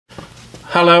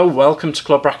Hello, welcome to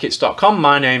ClubRackets.com.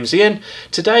 My name's Ian.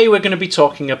 Today we're going to be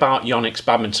talking about Yonex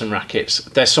Badminton Rackets.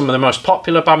 They're some of the most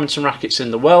popular badminton rackets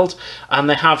in the world, and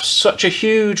they have such a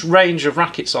huge range of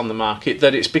rackets on the market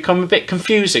that it's become a bit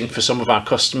confusing for some of our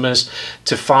customers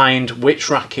to find which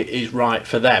racket is right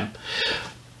for them.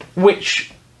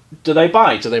 Which do they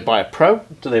buy? Do they buy a pro?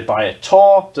 Do they buy a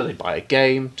tour? Do they buy a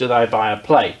game? Do they buy a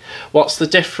play? What's the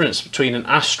difference between an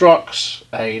Astrox,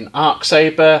 an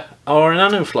ArcSaber or a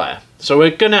Nanoflare? So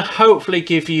we're going to hopefully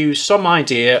give you some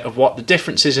idea of what the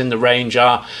differences in the range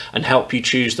are and help you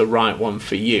choose the right one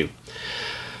for you.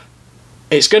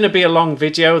 It's going to be a long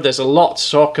video. There's a lot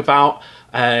to talk about.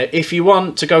 If you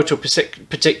want to go to a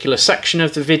particular section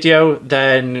of the video,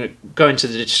 then go into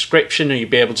the description and you'll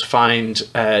be able to find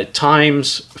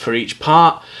times for each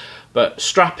part. But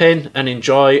strap in and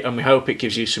enjoy, and we hope it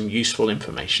gives you some useful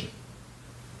information.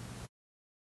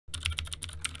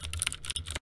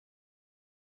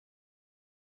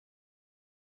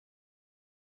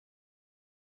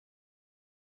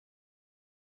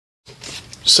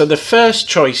 So the first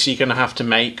choice you're going to have to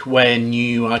make when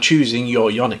you are choosing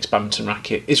your Yonex Badminton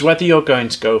Racket is whether you're going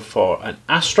to go for an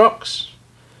Astrox,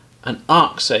 an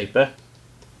ArcSaber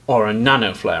or a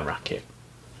Nanoflare racket.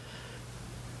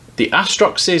 The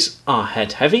Astroxes are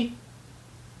head heavy,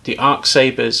 the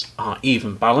ArcSabers are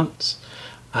even balance,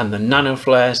 and the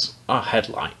Nanoflares are head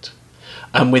light.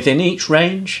 And within each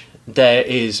range there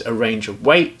is a range of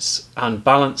weights and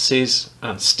balances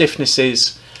and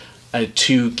stiffnesses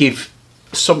to give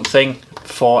something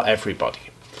for everybody.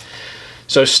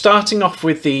 So starting off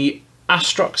with the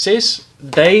Astroxes,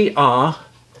 they are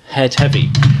head heavy,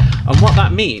 and what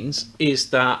that means is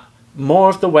that more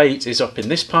of the weight is up in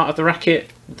this part of the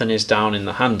racket than is down in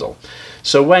the handle.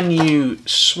 So when you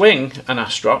swing an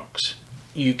Astrox,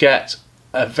 you get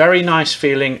a very nice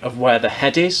feeling of where the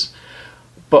head is,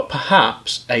 but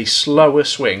perhaps a slower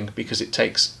swing because it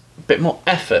takes a bit more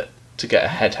effort to get a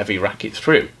head heavy racket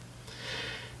through.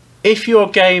 If your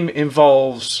game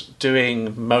involves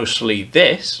doing mostly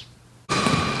this,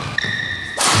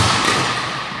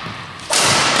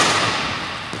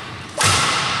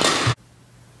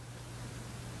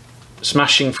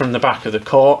 smashing from the back of the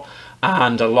court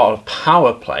and a lot of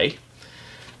power play,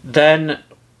 then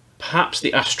perhaps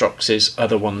the Astroxes are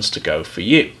the ones to go for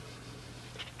you.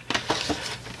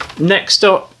 Next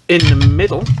up in the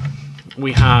middle,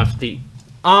 we have the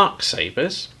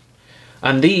ArcSabers.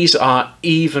 And these are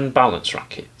even balance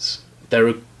rackets. They're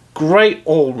a great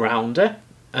all-rounder,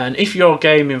 and if your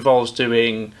game involves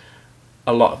doing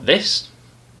a lot of this,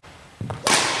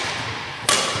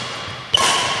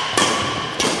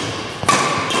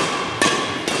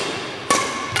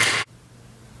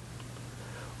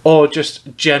 or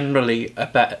just generally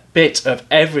a bit of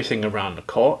everything around the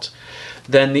court,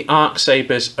 then the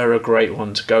ArcSabers are a great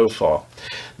one to go for.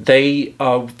 They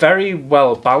are very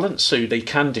well balanced, so they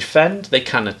can defend, they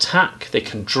can attack, they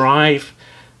can drive,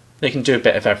 they can do a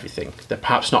bit of everything. They're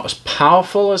perhaps not as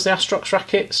powerful as the Astrox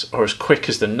rackets or as quick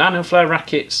as the Nanoflare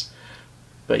rackets,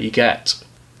 but you get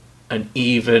an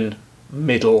even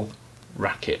middle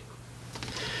racket.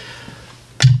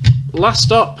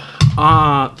 Last up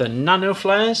are the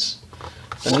Nanoflares.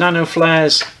 The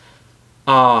Nanoflares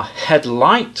are head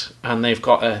light, and they've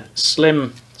got a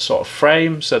slim sort of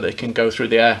frame so they can go through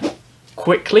the air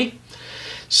quickly.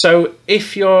 So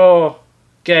if your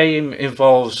game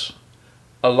involves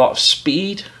a lot of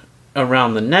speed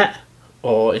around the net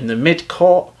or in the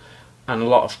mid-court and a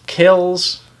lot of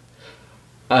kills,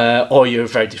 or you're a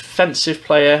very defensive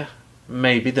player,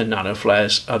 maybe the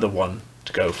Nanoflares are the one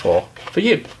to go for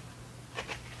you.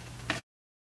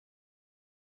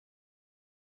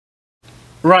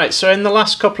 Right, so in the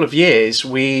last couple of years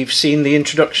we've seen the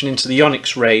introduction into the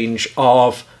Yonex range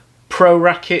of pro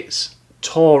rackets,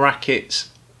 tour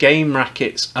rackets, game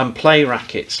rackets and play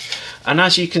rackets, and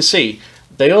as you can see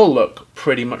they all look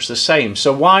pretty much the same.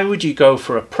 So why would you go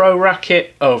for a pro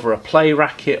racket over a play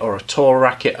racket or a tour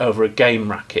racket over a game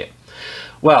racket?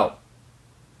 Well,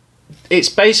 it's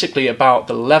basically about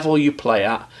the level you play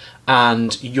at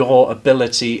and your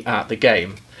ability at the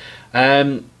game.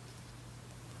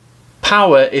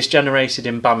 Power is generated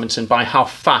in badminton by how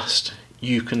fast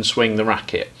you can swing the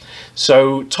racket.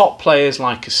 So top players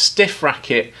like a stiff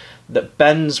racket that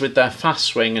bends with their fast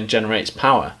swing and generates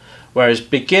power, whereas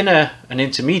beginner and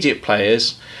intermediate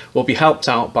players will be helped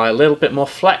out by a little bit more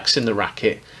flex in the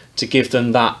racket to give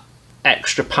them that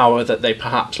extra power that they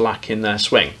perhaps lack in their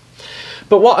swing.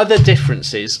 But what are the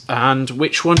differences and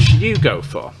which one should you go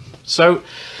for? So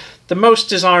the most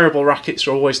desirable rackets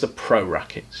are always the pro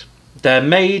rackets. They're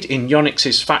made in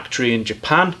Yonex's factory in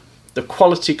Japan. The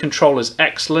quality control is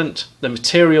excellent, the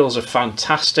materials are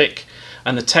fantastic,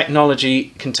 and the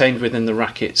technology contained within the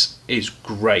rackets is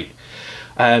great.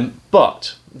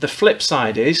 But the flip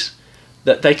side is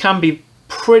that they can be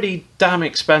pretty damn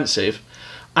expensive,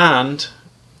 and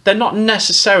they're not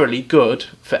necessarily good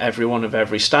for everyone of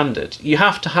every standard. You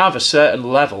have to have a certain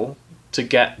level to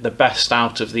get the best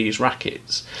out of these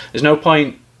rackets. There's no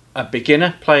point a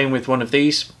beginner playing with one of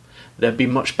these. They'd be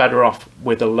much better off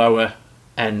with a lower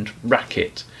end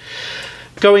racket.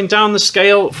 Going down the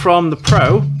scale from the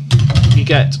Pro, you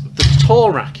get the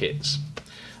Tour rackets.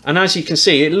 And as you can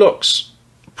see, it looks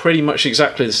pretty much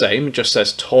exactly the same. It just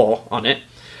says Tour on it.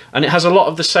 And it has a lot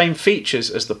of the same features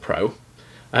as the Pro.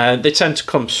 They tend to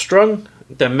come strung.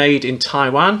 They're made in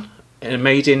Taiwan and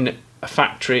made in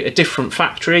a different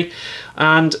factory,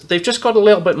 and they've just got a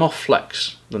little bit more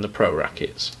flex than the Pro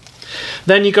rackets.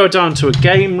 Then you go down to a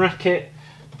game racket,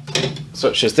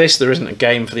 such as this. There isn't a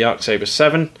game for the ArcSaber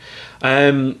 7,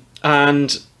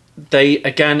 and they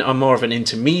again are more of an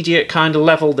intermediate kind of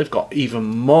level. They've got even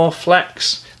more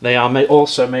flex. They are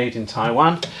also made in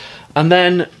Taiwan. And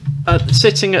then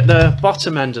sitting at the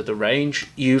bottom end of the range,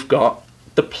 you've got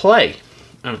the Play.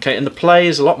 Okay, and the Play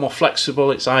is a lot more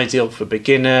flexible. It's ideal for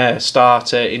beginner,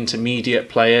 starter, intermediate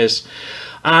players.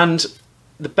 And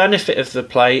the benefit of the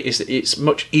Play is that it's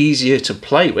much easier to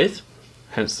play with,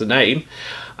 hence the name,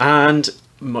 and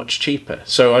much cheaper.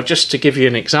 So just to give you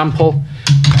an example,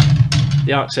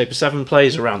 the ArcSaber 7 Play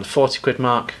is around the 40 quid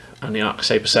mark, and the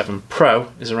ArcSaber 7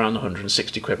 Pro is around the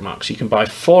 160 quid mark. So you can buy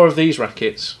 4 of these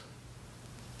rackets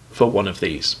for one of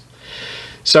these.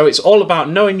 So it's all about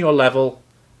knowing your level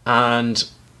and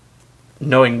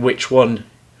knowing which one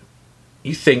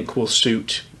you think will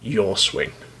suit your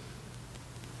swing.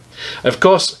 Of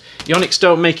course, Yonex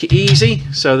don't make it easy,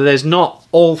 so there's not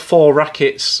all 4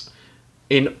 rackets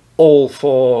in all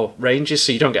 4 ranges,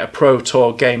 so you don't get a Pro,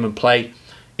 Tour, Game and Play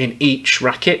in each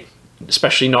racket,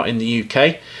 especially not in the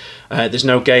UK. There's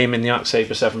no game in the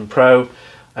ArcSaber 7 Pro,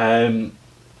 and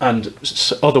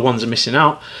other ones are missing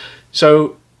out.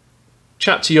 So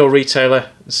chat to your retailer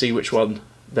and see which one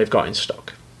they've got in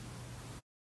stock.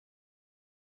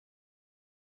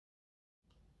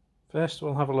 First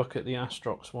we'll have a look at the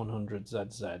Astrox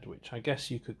 100ZZ, which I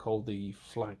guess you could call the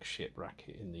flagship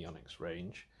racket in the Yonex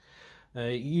range.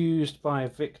 Used by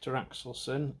Victor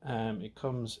Axelsen. It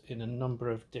comes in a number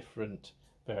of different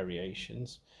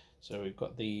variations. So we've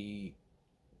got the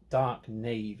dark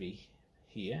navy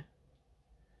here,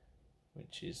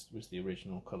 which was the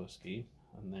original colour scheme,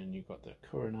 and then you've got the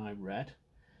Kurenai red,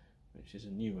 which is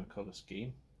a newer colour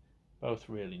scheme, both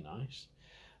really nice.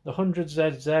 The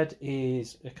 100ZZ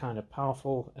is a kind of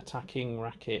powerful attacking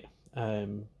racket,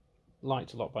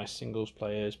 liked a lot by singles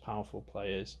players, powerful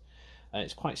players.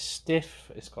 It's quite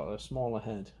stiff, it's got a smaller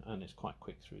head, and it's quite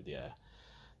quick through the air.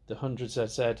 The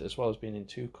 100ZZ, as well as being in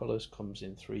 2 colours, comes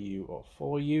in 3U or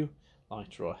 4U,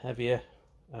 lighter or heavier,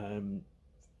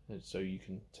 so you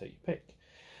can take your pick.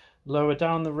 Lower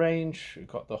down the range, we've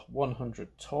got the 100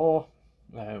 Tour,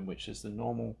 which is the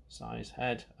normal size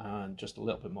head and just a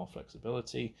little bit more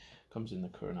flexibility. Comes in the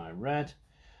Kurenai red,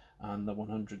 and the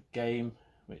 100 Game,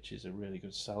 which is a really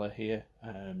good seller here,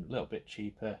 a little bit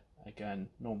cheaper, again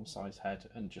normal size head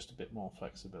and just a bit more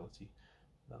flexibility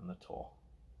than the Tour.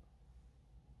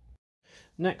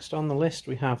 Next on the list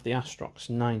we have the Astrox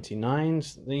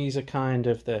 99s. These are kind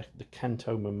of the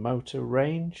Kento Momota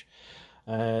range.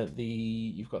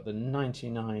 You've got the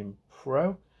 99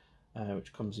 Pro,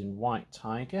 which comes in White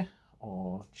Tiger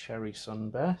or Cherry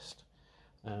Sunburst,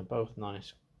 both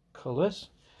nice colours.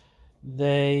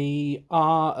 They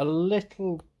are a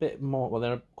little bit more, well,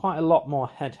 they're quite a lot more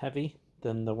head heavy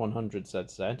than the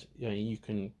 100ZZ. You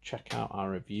can check out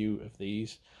our review of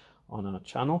these on our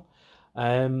channel.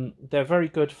 They're very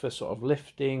good for sort of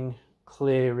lifting,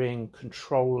 clearing,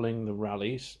 controlling the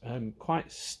rallies.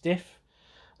 Quite stiff.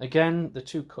 Again, the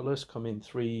 2 colours come in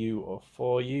 3U or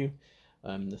 4U.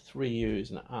 The 3U is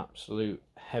an absolute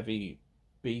heavy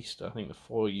beast. I think the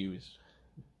 4U is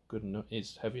good enough,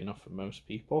 is heavy enough for most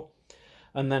people.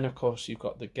 And then of course you've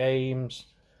got the games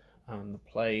and the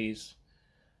plays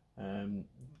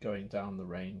going down the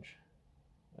range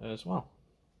as well.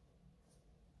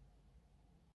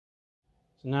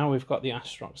 So now we've got the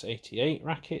Astrox 88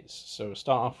 rackets. So we'll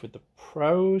start off with the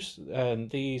Pros, and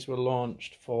these were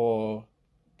launched for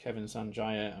Kevin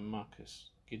Sanjaya and Marcus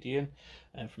Gideon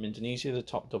from Indonesia, the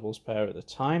top doubles pair at the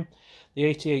time. The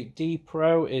 88D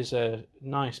Pro is a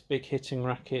nice big hitting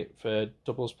racket for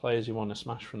doubles players who want to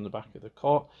smash from the back of the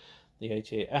court. The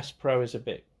 88S Pro is a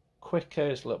bit quicker,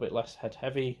 it's a little bit less head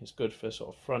heavy, it's good for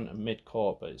sort of front and mid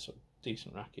court, but it's a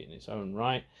decent racket in its own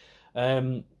right.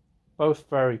 both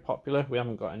very popular. We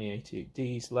haven't got any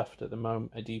 88Ds left at the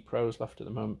moment, AD Pros left at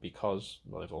the moment because,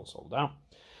 well, they've all sold out.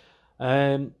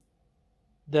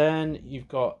 Then you've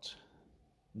got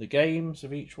the games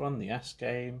of each one, the S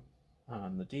game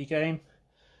and the D game,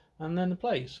 and then the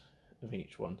plays of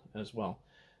each one as well.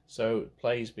 So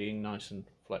plays being nice and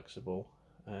flexible,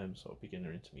 sort of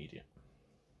beginner intermediate.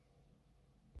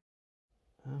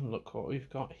 And look what we've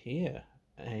got here,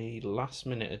 a last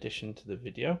minute addition to the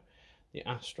video, the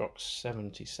Astrox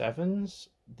 77s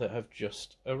that have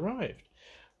just arrived.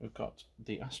 We've got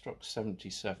the Astrox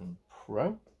 77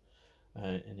 Pro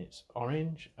in its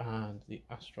orange and the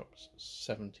Astrox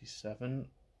 77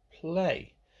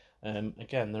 Play.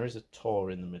 Again, there is a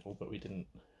Tour in the middle, but we didn't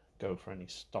go for any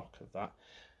stock of that.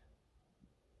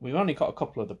 We've only got a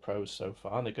couple of the Pros so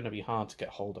far. They're going to be hard to get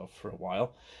hold of for a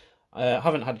while. I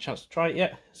haven't had a chance to try it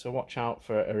yet, so watch out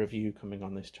for a review coming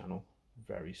on this channel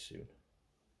very soon.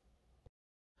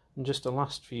 And just a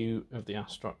last few of the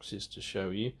Astroxes to show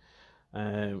you.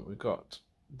 We've got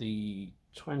the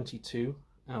 22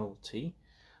 LT,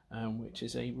 which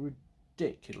is a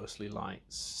ridiculously light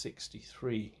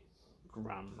 63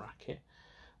 gram racket.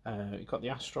 We've got the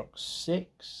Astrox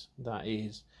 6, that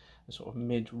is a sort of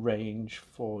mid-range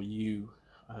 4U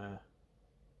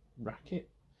racket,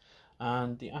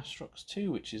 and the Astrox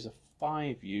 2, which is a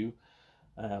 5U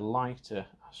lighter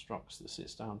Astrox that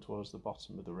sits down towards the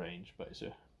bottom of the range, but it's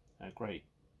a great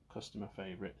customer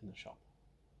favourite in the shop.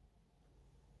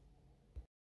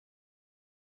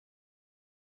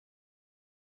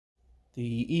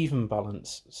 The Even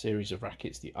Balance series of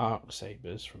rackets, the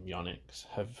ArcSabers from Yonex,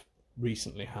 have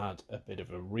recently had a bit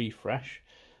of a refresh,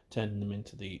 turning them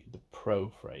into the Pro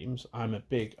frames. I'm a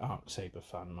big ArcSaber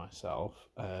fan myself,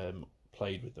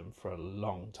 played with them for a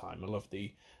long time. I love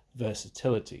the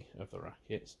versatility of the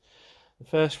rackets. The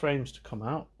first frames to come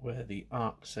out were the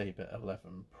ArcSaber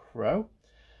 11 Pro.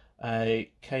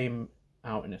 It came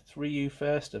out in a 3U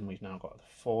first, and we've now got the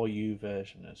 4U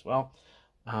version as well,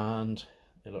 and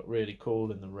they look really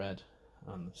cool in the red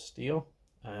and the steel.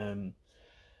 And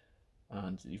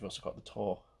you've also got the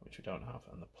Tour, which we don't have,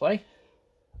 and the Play.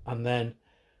 And then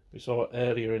we saw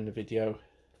earlier in the video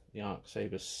the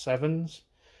ArcSaber 7s.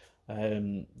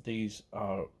 These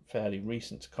are fairly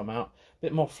recent to come out, a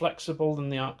bit more flexible than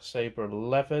the ArcSaber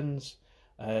 11s,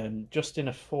 just in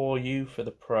a 4U for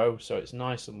the Pro, so it's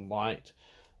nice and light,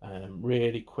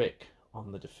 really quick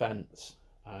on the defense,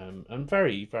 and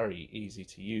very, very easy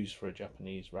to use for a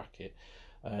Japanese racket.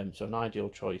 So an ideal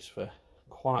choice for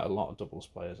quite a lot of doubles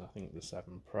players, I think, the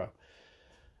 7 Pro.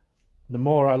 The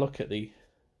more I look at the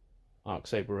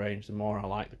ArcSaber range, the more I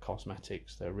like the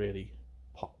cosmetics. They're really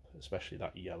pop, especially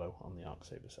that yellow on the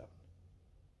ArcSaber 7.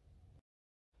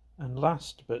 And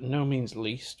last but no means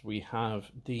least, we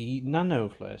have the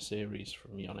Nanoflare series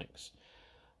from Yonex.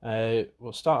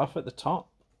 We'll start off at the top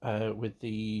with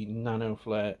the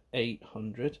Nanoflare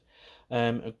 800.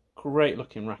 A great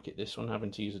looking racket, this one,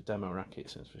 having to use a demo racket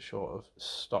since we're short of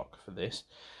stock for this.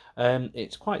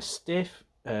 It's quite stiff.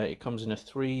 It comes in a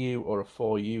 3U or a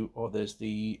 4U, or there's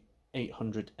the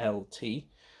 800 LT,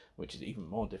 which is even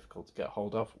more difficult to get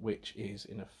hold of, which is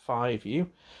in a 5U.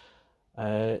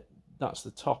 That's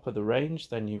the top of the range.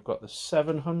 Then you've got the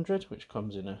 700, which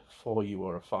comes in a 4U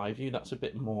or a 5U. That's a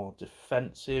bit more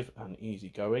defensive and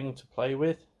easygoing to play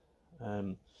with.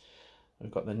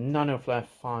 We've got the Nanoflare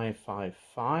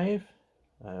 555,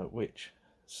 which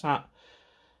sat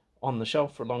on the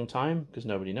shelf for a long time because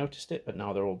nobody noticed it, but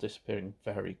now they're all disappearing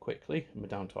very quickly, and we're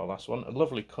down to our last one. A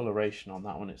lovely coloration on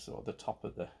that one. It's sort of the top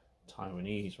of the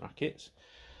Taiwanese rackets.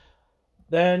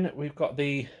 Then we've got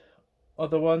the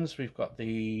other ones. We've got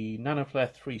the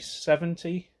Nanoflare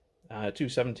 370,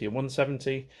 270 and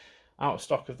 170. Out of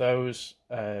stock of those,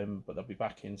 but they'll be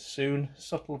back in soon.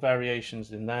 Subtle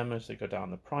variations in them as they go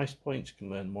down the price point. You can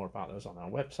learn more about those on our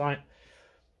website.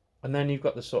 And then you've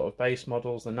got the sort of base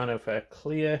models, the Nanoflare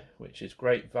Clear, which is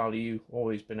great value,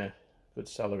 always been a good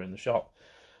seller in the shop.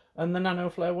 And the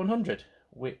Nanoflare 100,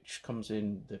 which comes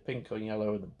in the pink and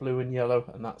yellow and the blue and yellow,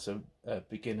 and that's a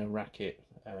beginner racket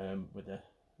with a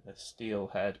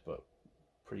steel head, but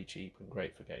pretty cheap and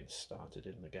great for getting started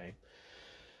in the game.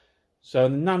 So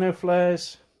the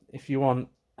Nanoflares, if you want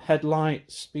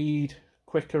headlight, speed,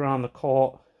 quick around the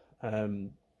court,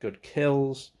 good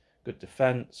kills, good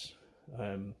defense,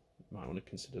 you might want to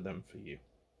consider them for you.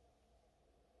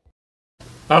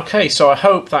 Okay, so I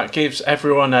hope that gives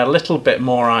everyone a little bit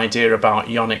more idea about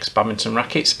Yonex Badminton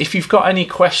Rackets. If you've got any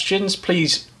questions,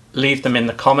 please leave them in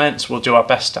the comments. We'll do our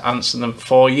best to answer them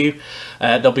for you.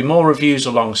 There'll be more reviews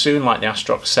along soon, like the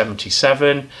Astrox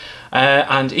 77.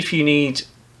 And if you need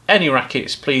any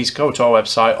rackets, please go to our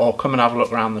website or come and have a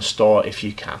look around the store if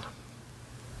you can.